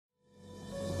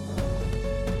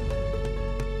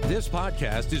This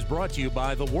podcast is brought to you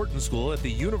by the Wharton School at the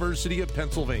University of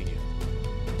Pennsylvania.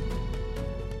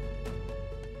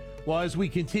 Well, as we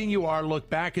continue our look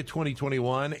back at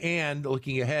 2021 and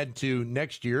looking ahead to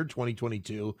next year,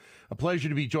 2022, a pleasure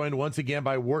to be joined once again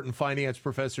by Wharton Finance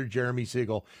Professor Jeremy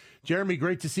Siegel. Jeremy,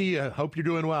 great to see you. Hope you're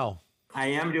doing well. I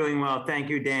am doing well. Thank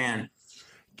you, Dan.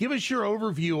 Give us your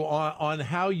overview on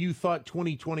how you thought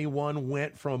 2021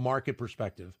 went from a market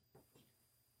perspective.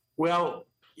 Well,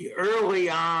 early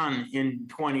on in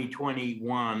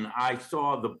 2021, I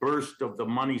saw the burst of the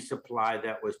money supply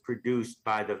that was produced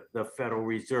by the Federal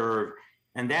Reserve,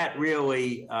 and that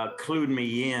really clued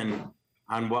me in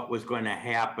on what was going to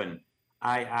happen.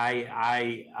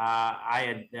 I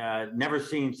had never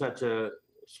seen such a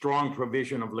strong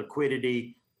provision of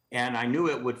liquidity, and I knew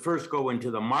it would first go into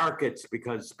the markets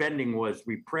because spending was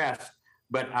repressed.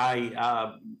 But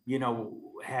I,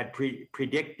 had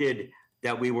predicted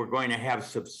that we were going to have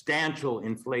substantial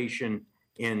inflation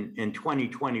in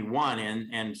 2021.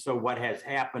 And so what has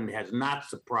happened has not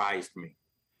surprised me.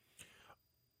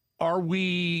 Are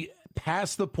we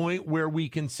past the point where we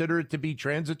consider it to be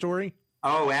transitory?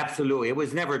 Oh, absolutely. It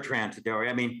was never transitory.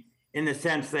 I mean, in the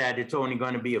sense that it's only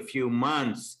going to be a few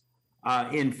months.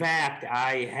 In fact,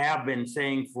 I have been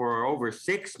saying for over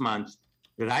 6 months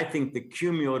that I think the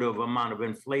cumulative amount of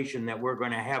inflation that we're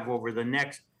going to have over the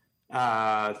next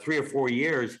 3 or 4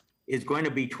 years is going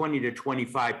to be 20 to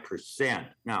 25%.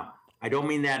 Now, I don't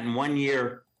mean that in 1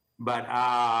 year, but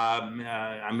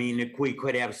I mean, if we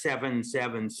could have 7,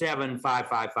 7, 7, 5,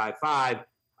 5, 5, 5,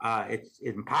 it's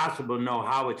impossible to know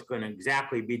how it's going to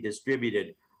exactly be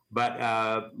distributed.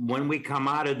 But when we come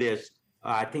out of this,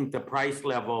 I think the price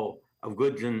level of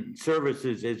goods and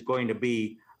services is going to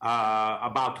be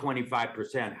about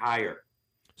 25% higher.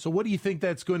 So what do you think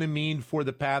that's going to mean for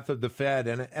the path of the Fed?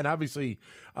 And obviously,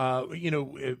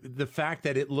 the fact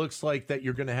that it looks like that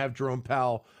you're going to have Jerome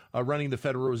Powell running the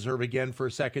Federal Reserve again for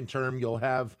a second term. You'll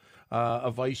have a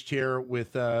vice chair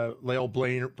with Lael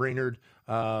Brainard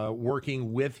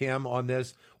working with him on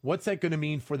this. What's that going to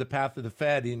mean for the path of the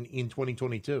Fed in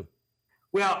 2022?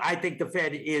 Well, I think the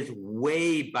Fed is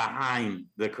way behind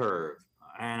the curve.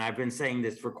 And I've been saying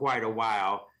this for quite a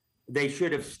while. They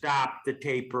should have stopped the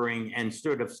tapering and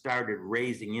should have started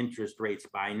raising interest rates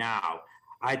by now.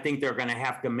 I think they're going to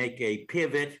have to make a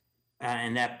pivot,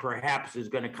 and that perhaps is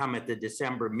going to come at the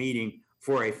December meeting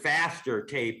for a faster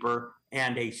taper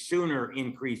and a sooner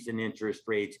increase in interest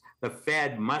rates. The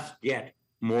Fed must get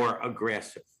more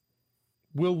aggressive.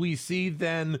 Will we see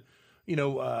then,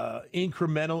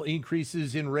 incremental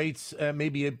increases in rates,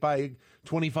 maybe by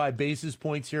 25 basis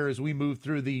points here as we move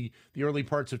through the early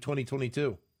parts of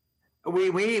 2022?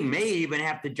 We may even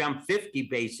have to jump 50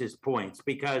 basis points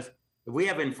because if we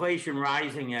have inflation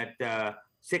rising at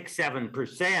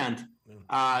 6-7%,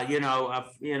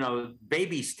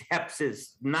 baby steps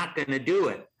is not going to do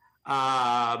it.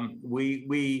 I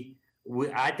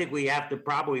think we have to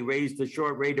probably raise the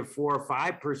short rate of 4 or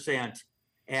 5%,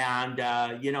 and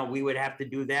we would have to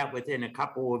do that within a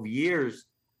couple of years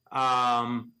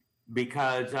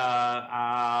because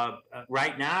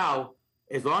right now,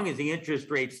 as long as the interest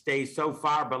rate stays so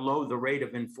far below the rate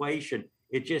of inflation,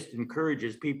 it just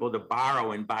encourages people to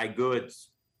borrow and buy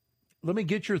goods. Let me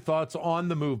get your thoughts on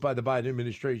the move by the Biden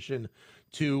administration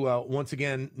to once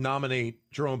again nominate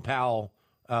Jerome Powell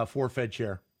for Fed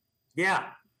chair. Yeah.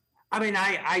 I mean,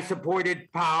 I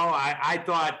supported Powell. I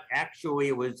thought actually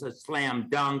it was a slam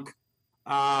dunk.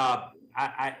 I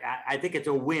think it's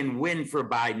a win-win for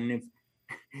Biden.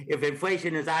 If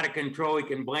inflation is out of control, he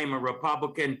can blame a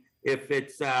Republican. If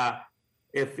it's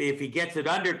if he gets it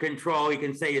under control, he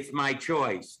can say it's my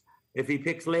choice. If he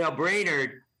picks Lael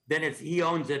Brainard, then he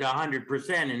owns it 100%,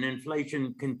 and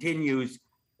inflation continues.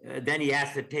 Then he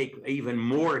has to take even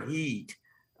more heat.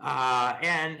 Powell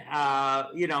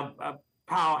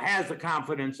has the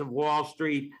confidence of Wall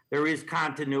Street. There is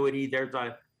continuity. There's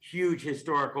a huge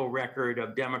historical record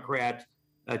of Democrats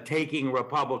taking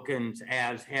Republicans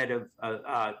as head of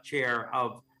chair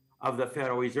of the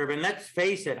Federal Reserve. And let's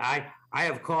face it, I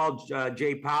have called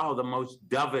Jay Powell the most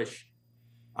dovish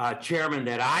chairman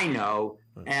that I know.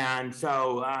 And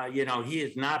so, he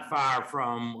is not far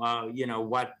from,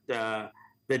 what the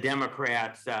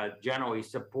Democrats generally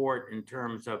support in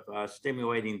terms of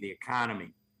stimulating the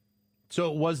economy.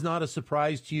 So it was not a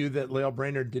surprise to you that Lael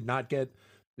Brainard did not get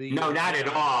the... No, not at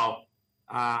all.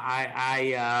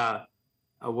 I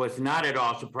was not at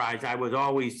all surprised. I was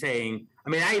always saying,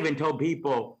 I even told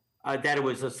people that it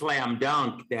was a slam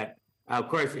dunk, that of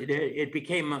course it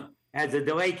became, as the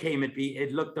delay came,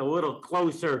 it looked a little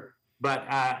closer, but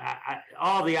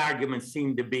all the arguments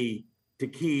seemed to be to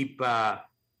keep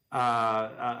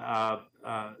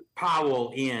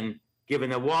Powell in, given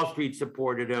that Wall Street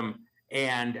supported him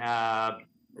and that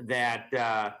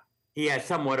he has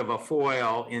somewhat of a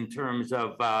foil in terms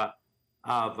of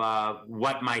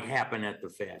what might happen at the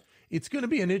Fed. It's going to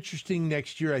be an interesting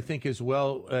next year, I think, as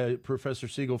well, Professor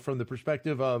Siegel, from the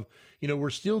perspective of, we're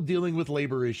still dealing with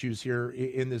labor issues here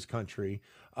in this country.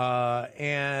 You have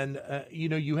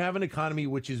an economy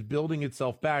which is building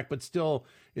itself back, but still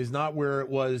is not where it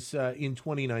was in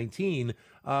 2019.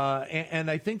 And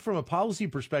I think from a policy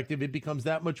perspective, it becomes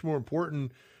that much more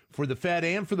important for the Fed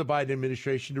and for the Biden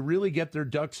administration to really get their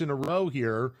ducks in a row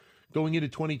here going into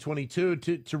 2022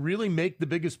 to really make the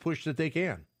biggest push that they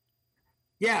can.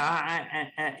 Yeah,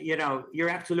 you're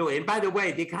absolutely. And by the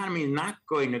way, the economy is not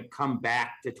going to come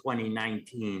back to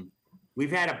 2019.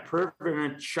 We've had a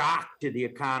permanent shock to the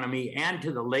economy and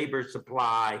to the labor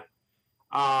supply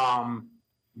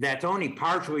that's only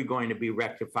partially going to be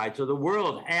rectified. So the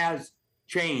world has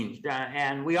changed.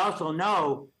 And we also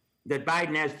know that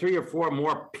Biden has 3 or 4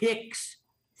 more picks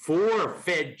for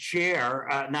Fed chair,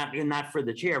 not for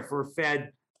the chair, for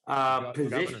Fed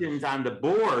positions on the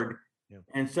board. Yeah.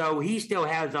 And so he still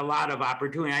has a lot of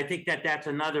opportunity. I think that's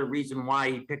another reason why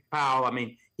he picked Powell. I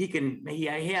mean, he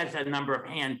has a number of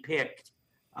hand-picked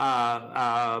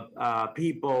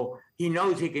people. He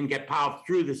knows he can get Powell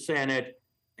through the Senate.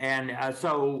 And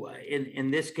so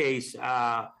in this case,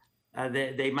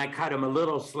 they might cut him a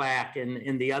little slack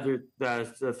in the other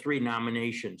the 3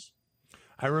 nominations.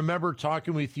 I remember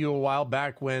talking with you a while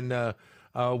back when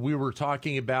we were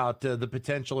talking about the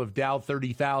potential of Dow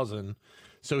 30,000.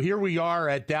 So here we are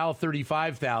at Dow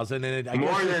 35,000, and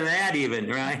more than that, even,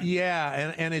 right?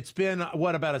 Yeah, and it's been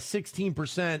about a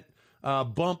 16%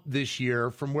 bump this year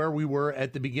from where we were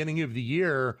at the beginning of the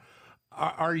year.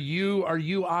 Are you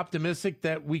optimistic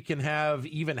that we can have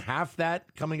even half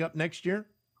that coming up next year?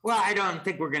 Well, I don't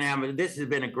think we're going to have it. This has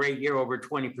been a great year, over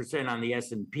 20% on the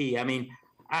S&P. I mean,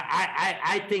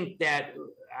 I think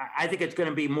it's going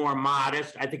to be more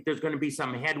modest. I think there's going to be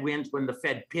some headwinds when the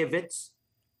Fed pivots.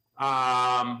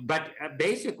 But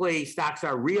basically, stocks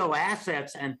are real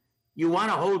assets, and you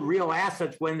want to hold real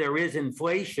assets when there is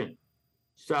inflation.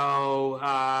 So,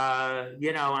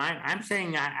 I'm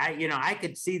saying I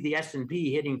could see the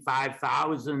S&P hitting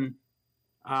 5,000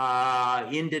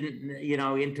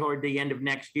 in toward the end of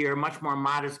next year. Much more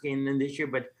modest gain than this year,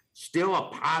 but still a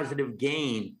positive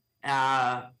gain.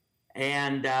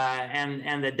 And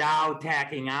the Dow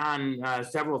tacking on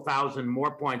several thousand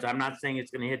more points. I'm not saying it's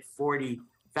going to hit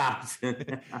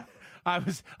 40,000.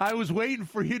 I was waiting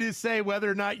for you to say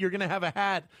whether or not you're going to have a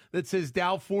hat that says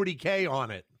Dow 40K on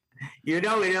it. It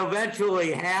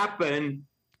eventually happened.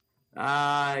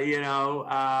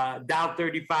 Dow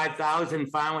 35,000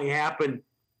 finally happened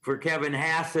for Kevin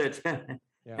Hassett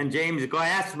and James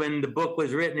Glassman. The book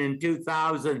was written in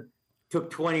 2000, took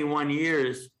 21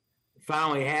 years.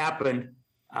 Finally happened.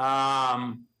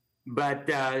 Long-term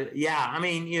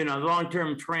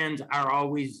trends are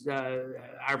always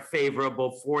are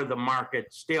favorable for the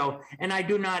market still. And I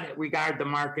do not regard the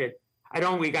market, I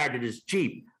don't regard it as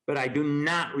cheap, but I do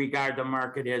not regard the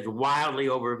market as wildly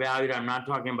overvalued. I'm not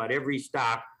talking about every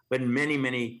stock, but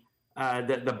many,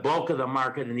 the bulk of the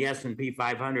market in the S&P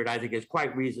 500, I think, is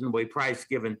quite reasonably priced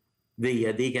given the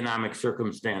economic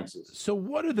circumstances. So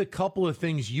what are the couple of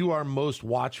things you are most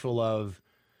watchful of,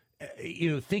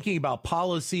 thinking about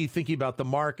policy, thinking about the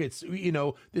markets,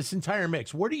 this entire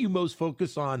mix? What are you most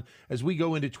focused on as we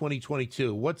go into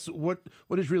 2022? What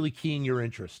is really keying your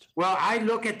interest? Well, I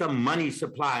look at the money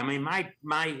supply. I mean,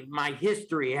 my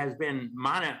history has been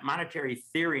monetary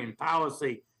theory and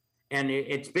policy, and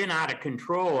it's been out of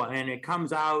control. And it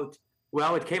comes out,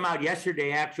 it came out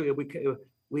yesterday, actually.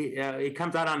 It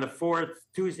comes out on the 4th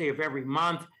Tuesday of every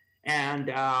month. And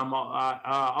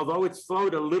although it's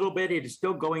slowed a little bit, it is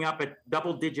still going up at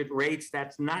double-digit rates.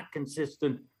 That's not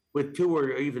consistent with 2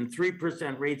 or even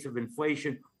 3% rates of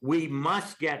inflation. We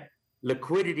must get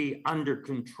liquidity under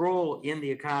control in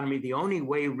the economy. The only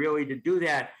way really to do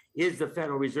that is the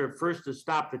Federal Reserve, first to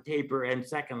stop the taper and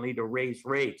secondly to raise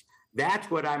rates. That's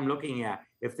what I'm looking at.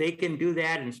 If they can do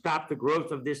that and stop the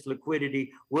growth of this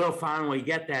liquidity, we'll finally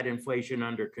get that inflation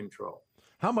under control.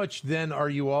 How much then are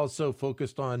you also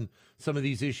focused on some of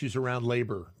these issues around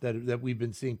labor that we've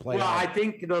been seeing play out? Well, I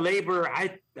think the labor,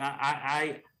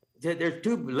 there's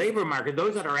 2 labor markets.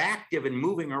 Those that are active and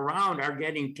moving around are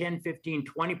getting 10, 15,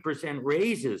 20%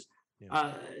 raises.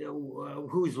 Yeah.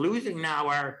 Who's losing now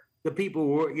are the people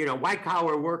who are, white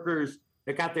collar workers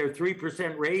that got their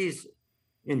 3% raise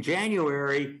in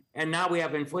January, and now we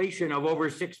have inflation of over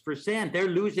 6%. They're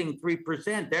losing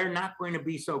 3%. They're not going to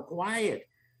be so quiet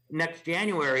next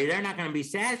January. They're not going to be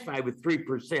satisfied with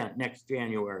 3% next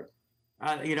January.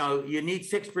 You need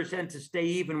 6% to stay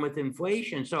even with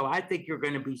inflation. So I think you're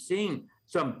going to be seeing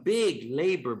some big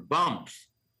labor bumps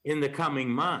in the coming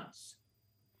months.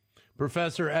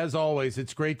 Professor, as always,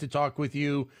 it's great to talk with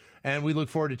you, and we look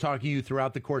forward to talking to you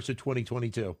throughout the course of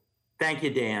 2022. Thank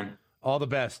you, Dan. All the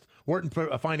best. Wharton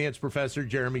Finance Professor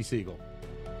Jeremy Siegel.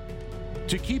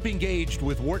 To keep engaged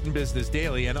with Wharton Business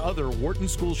Daily and other Wharton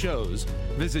School shows,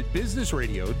 visit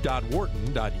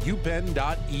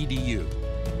businessradio.wharton.upenn.edu.